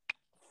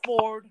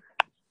 Ford,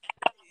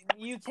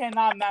 you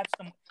cannot match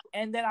them.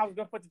 And then I was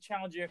gonna put the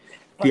Challenger,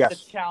 but the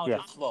Challenger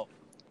is slow.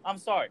 I'm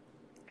sorry.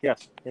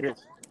 Yes, it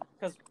is.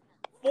 Because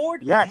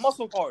Ford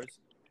muscle cars.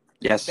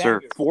 Yes,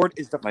 sir. Ford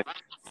is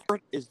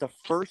the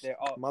first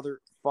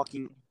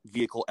motherfucking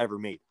vehicle ever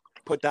made.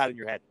 Put that in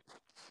your head.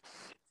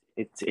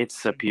 It's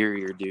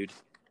superior, dude.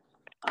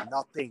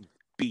 Nothing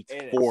beats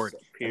Ford,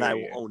 and I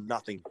will own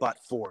nothing but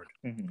Ford.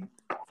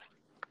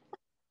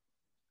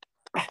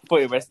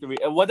 For the rest of me,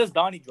 what does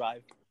Donnie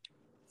drive?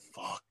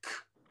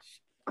 Fuck.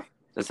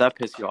 Does that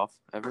piss you off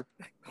ever?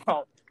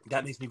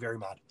 That makes me very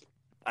mad.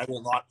 I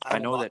will not. I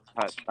know that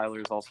Tyler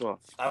is also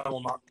I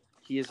will not.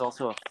 He is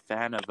also a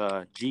fan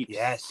of Jeeps.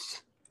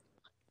 Yes.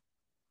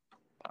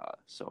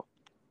 So,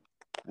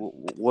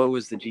 what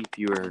was the Jeep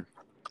you were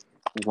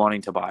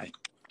wanting to buy?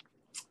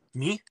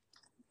 Me?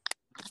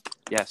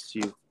 Yes,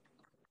 you.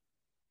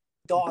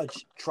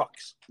 Dodge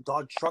trucks,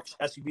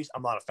 SUVs.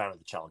 I'm not a fan of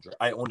the Challenger.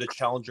 I owned a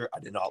Challenger. I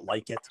did not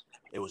like it.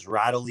 It was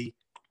rattly.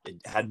 It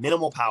had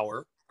minimal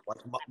power, like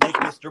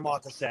Mr.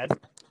 Matta said.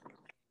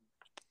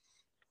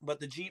 But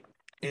the Jeep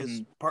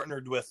is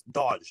partnered with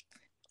Dodge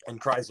and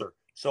Chrysler.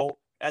 So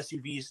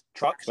SUVs,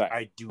 trucks,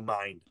 I do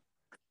mind.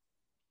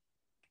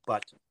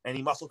 But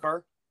any muscle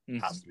car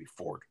has to be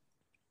Ford.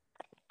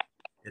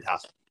 It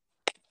has to.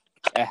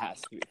 It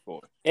has to be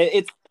Ford.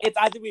 It's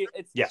either be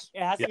it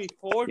has to be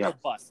Ford or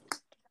bust.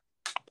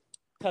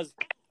 Because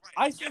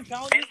I seen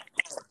Challengers,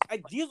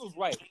 Diesel's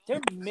right. They're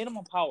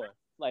minimum power.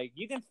 Like,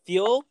 you can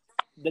feel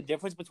the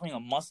difference between a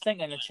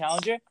Mustang and a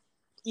Challenger,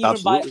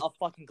 even by a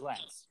fucking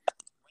glance.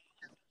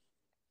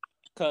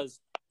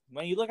 Because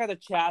when you look at the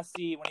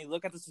chassis, when you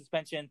look at the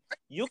suspension,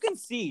 you can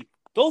see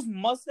those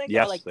Mustangs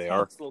are like they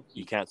are. low-key.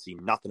 You can't see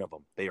nothing of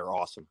them. They are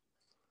awesome.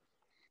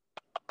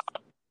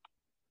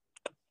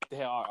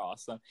 They are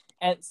awesome.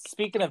 And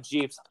speaking of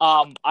Jeeps,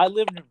 I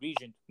live in a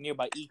region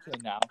nearby EK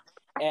now,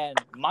 and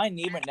my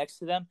neighbor next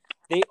to them,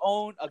 they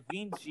own a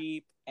green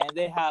Jeep, and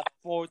they have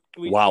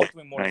three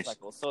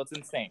motorcycles. Nice. So it's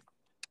insane.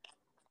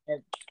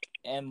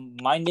 And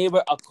my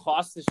neighbor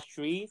across the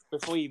street,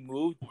 before he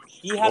moved,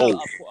 he had a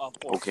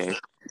Porsche.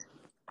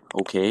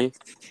 Okay.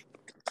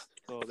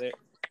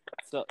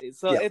 So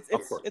it's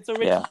a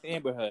rich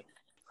neighborhood.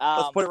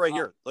 Let's put it right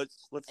here.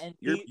 Let's.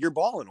 You're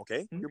balling,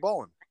 okay? You're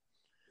balling.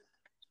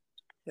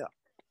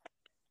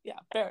 Yeah,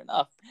 fair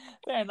enough.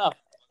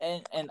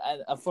 And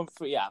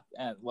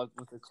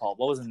what's it called?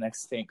 What was the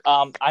next thing?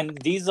 I'm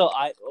Diesel.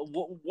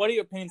 What are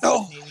your opinions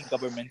on the Canadian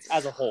government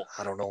as a whole?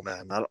 I don't know,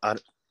 man. I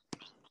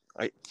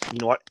you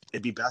know what?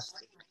 It'd be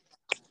best.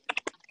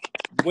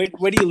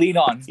 Where do you lean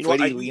on? You know, Where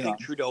do I you do lean think on?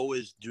 Trudeau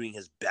is doing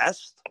his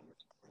best,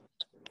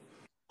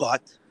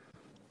 but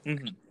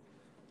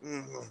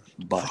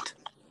But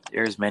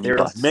there's many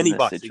buts in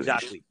this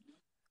situation.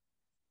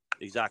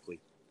 Exactly.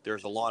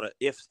 There's a lot of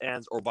ifs,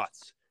 ands, or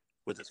buts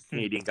with this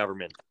Canadian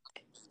government.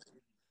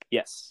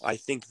 Yes. I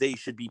think they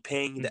should be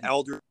paying the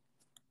elder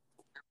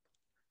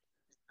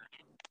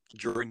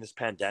during this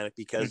pandemic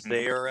because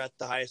they are at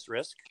the highest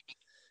risk.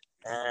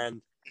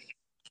 And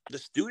the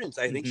students,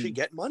 I think, should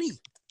get money.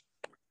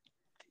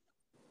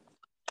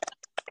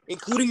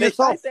 Including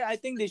yourself. I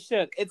think they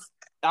should.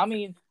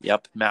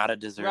 Yep, Matta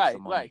deserves the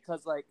money. Right,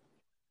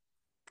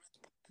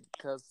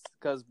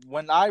 because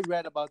when I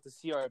read about the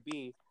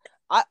CRB,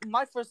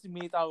 my first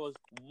immediate thought was,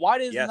 why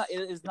is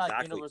it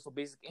not universal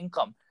basic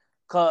income?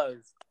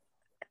 Because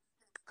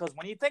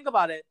when you think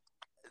about it,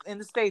 in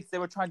the States, they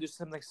were trying to do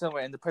something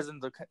similar in the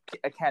presidential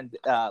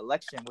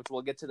election, which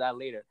we'll get to that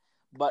later.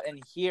 But in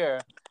here,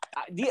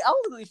 the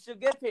elderly should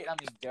get paid. I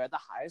mean, they're at the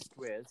highest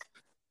risk.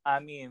 I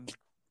mean,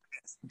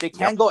 they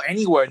can't go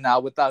anywhere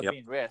now without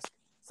being risked.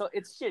 So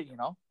it's shit, you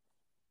know.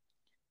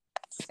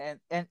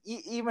 And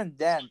even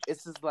then,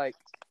 it's just like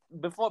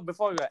before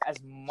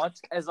as much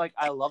as like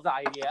I love the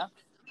idea,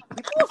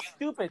 people are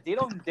stupid. They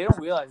don't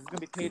realize it's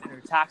gonna be paid in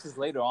their taxes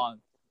later on.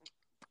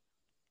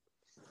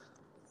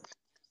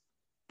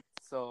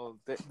 So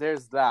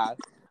there's that.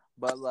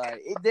 But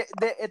like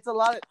it's a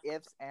lot of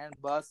ifs and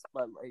buts.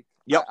 But like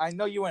I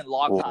know you were in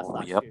law class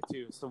last year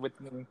too. So with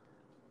me,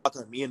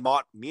 me and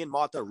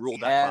Matta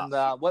ruled that and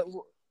class.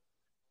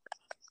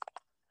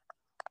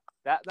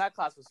 that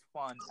class was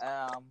fun.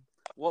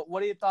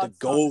 What are your thoughts? The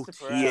GOAT.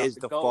 He is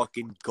the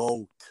fucking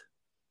GOAT.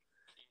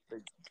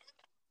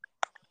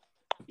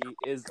 He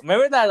is.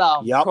 Remember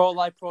that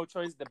pro-life,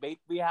 pro-choice debate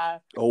we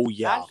had? Oh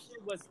yeah. That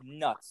shit was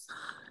nuts.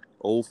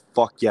 Oh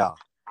fuck yeah.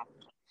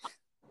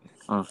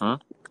 Yeah.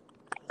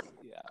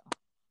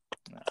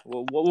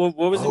 What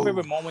was your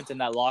favorite moment in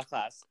that law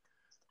class?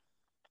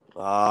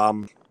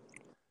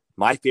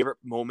 My favorite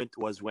moment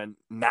was when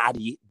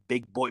Maddie,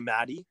 big boy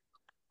Maddie,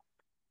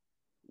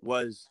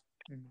 was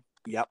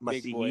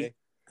Masihi.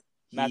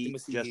 He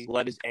just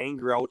let his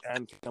anger out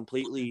and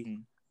completely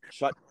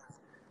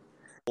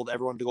told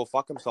everyone to go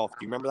fuck himself. Do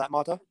you remember that,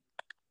 Matta?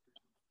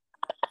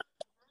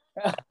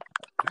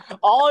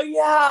 Oh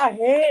yeah,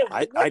 him.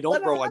 I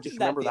don't, bro. I just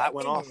remember that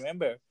went off.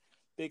 Remember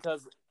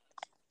because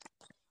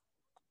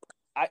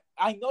I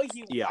know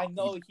he. Yeah, I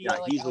know he. Yeah,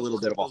 he's a little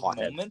bit of a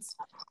hothead. Moments,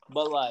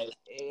 but like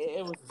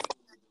it was.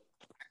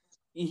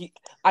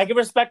 I can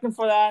respect him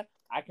for that.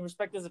 I can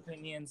respect his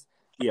opinions.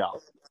 Yeah,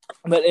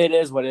 but it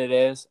is what it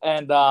is.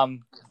 And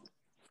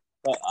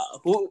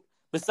who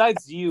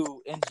besides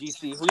you in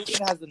GC? Who do you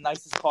think has the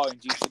nicest car in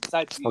GC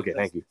besides you? Okay,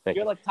 thank you.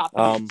 You're like top.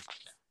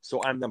 So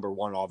I'm number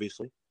one,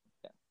 obviously.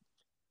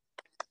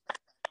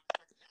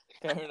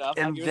 Fair enough.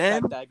 And I can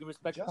then respect that. I can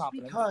respect just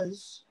confidence.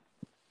 because.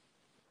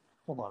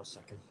 Hold on a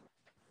second.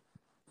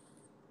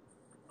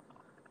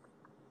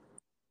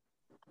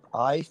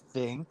 I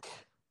think.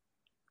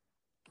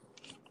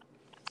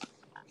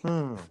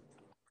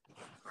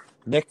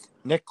 Nick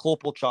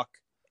Klopelchuk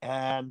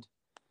and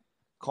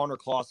Connor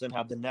Clausen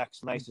have the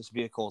next nicest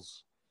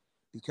vehicles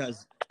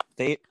because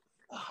it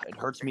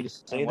hurts me to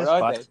say this,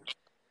 but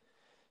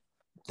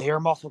they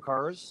are muscle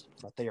cars,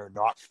 but they are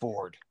not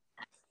Ford.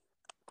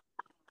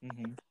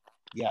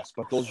 Yes,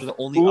 but those are the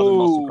only other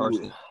muscle cars.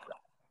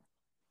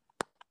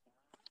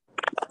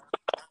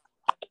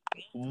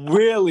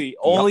 Really?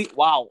 Only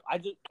wow!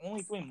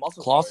 Only three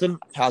muscle cars. Clausen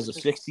has a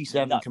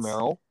 '67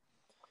 Camaro,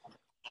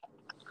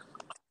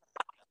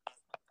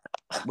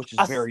 which is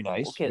very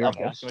nice. Okay, very nice.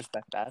 I can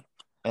respect that.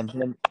 And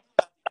then,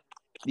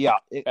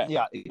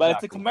 exactly. But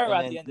it's a Camaro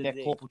and at the end of the Nick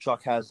day.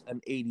 Klopelchuk has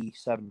an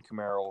 '87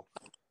 Camaro,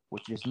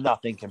 which is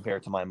nothing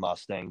compared to my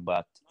Mustang,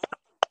 but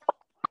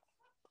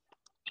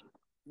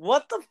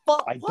what the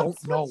fuck? I don't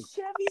know.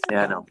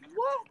 Yeah, I know.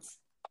 What?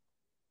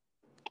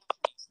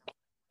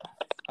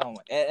 Oh,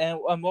 and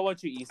what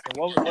about you, Easton?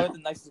 What are the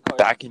nicest cars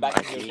back in your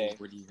day?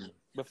 What do you mean?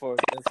 Before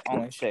this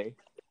online Shay.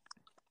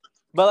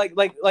 But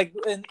like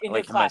in your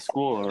in class, my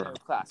school or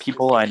class,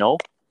 people I know?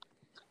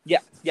 Yeah.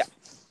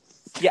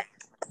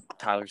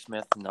 Tyler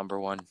Smith, number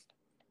one.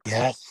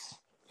 Yes.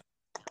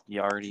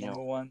 You already Number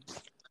know. one.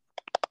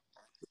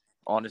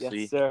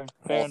 Honestly, yes, sir.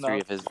 Fair all enough.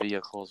 three of his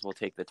vehicles will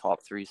take the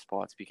top 3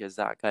 spots because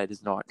that guy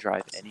does not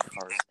drive any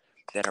cars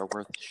that are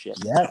worth shit.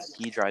 Yes.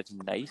 He drives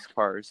nice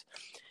cars.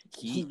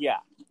 He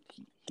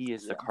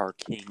is the car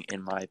king,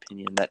 in my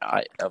opinion, that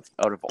out of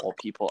all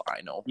people I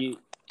know.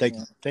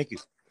 Thank you.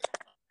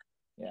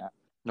 Yeah.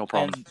 No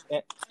problem.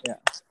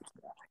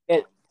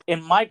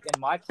 In my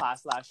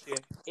class last year,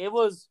 it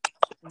was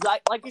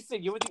like you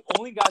said, you were the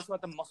only guys who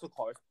had the muscle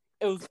cars.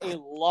 It was a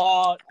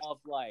lot of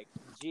like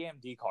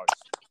GMD cars,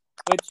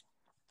 which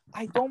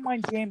I don't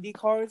mind GMD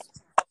cars,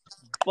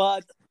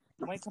 but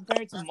when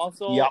comparing to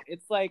muscle,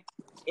 it's like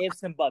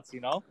ifs and buts, you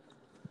know.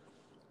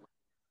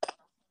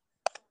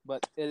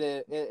 But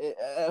speaking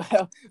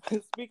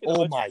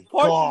of my parking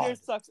God, there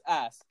sucks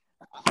ass.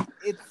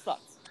 It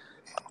sucks.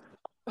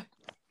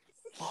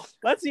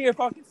 Let's hear your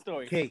fucking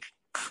story. Okay,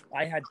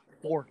 I had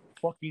 4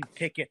 fucking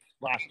tickets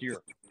last year.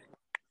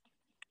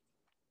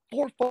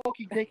 4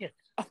 fucking tickets.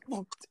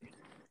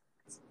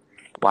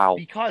 Wow.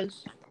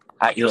 Because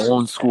at your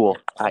own school.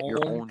 At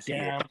your own own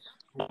damn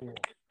school. school.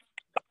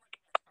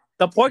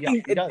 The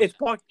parking, Yeah, it's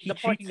he the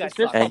parking cheats guy the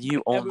system. sucks. And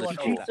you own Everyone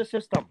the He knows cheats school. that. the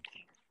system.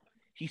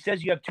 He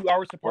says you have 2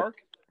 hours to park.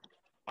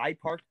 I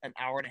parked an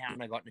hour and a half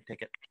and I got a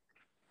ticket.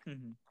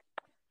 Mhm.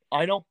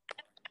 I know.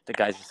 The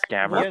guy's a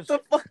scammer. He What is. the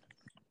fuck?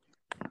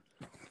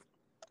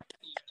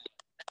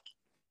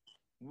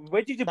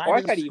 Where did you Side park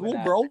of the at even school,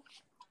 at? bro.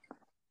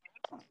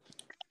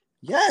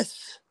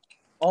 Yes.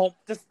 Oh,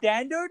 the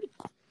standard?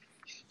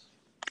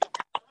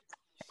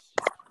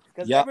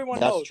 Because Yeah, everyone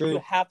that's knows true. you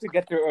have to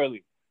get there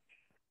early.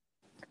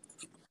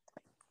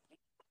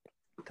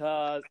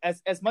 Because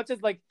as much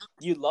as like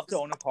you love to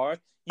own a car,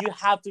 you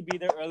have to be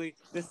there early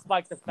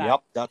despite the fact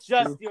Yep, that's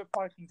just true. your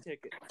parking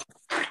ticket.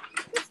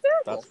 It's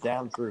terrible. That's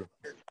damn true.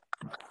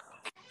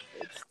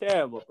 It's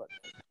terrible,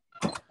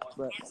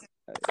 but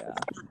yeah.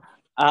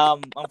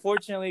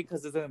 Unfortunately,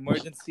 because it's an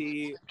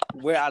emergency,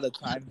 we're out of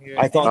time here.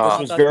 I thought Anything this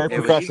else was before very we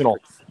leave? professional.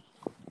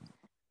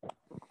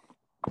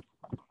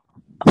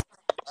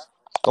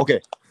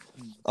 Okay.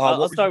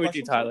 I'll start with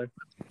you, Tyler.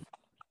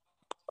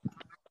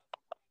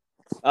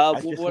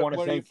 I just want to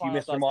what are your thank you, final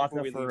Mr. thoughts Matta,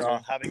 before we for leave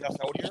here? having us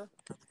out here,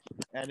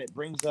 and it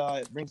brings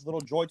a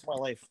little joy to my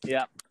life.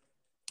 Yeah.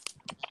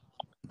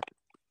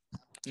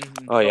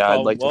 Mm-hmm. Oh, No yeah. I'd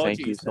problem. like to Well, thank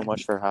you so Easton.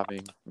 much for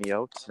having me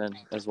out, and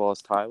as well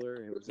as Tyler.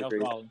 It was a No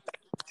great. problem.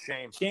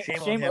 Shame on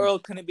Shame him. Earl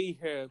couldn't be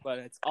here, but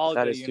it's all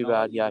That good. is too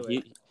bad. Yeah. either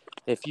way.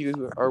 If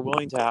you are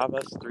willing to have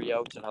us 3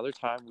 out another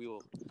time, we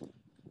will.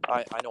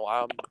 I know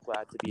I'm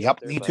glad to be out Yep,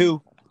 there. me but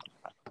too.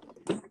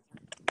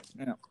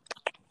 Yeah.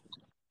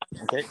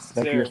 Okay.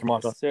 Thank you, Mr.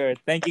 Matta. Sir.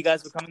 Thank you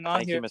guys for coming on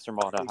Thank here. you, Mr.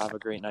 Matta. Have a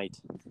great night.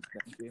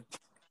 Thank you.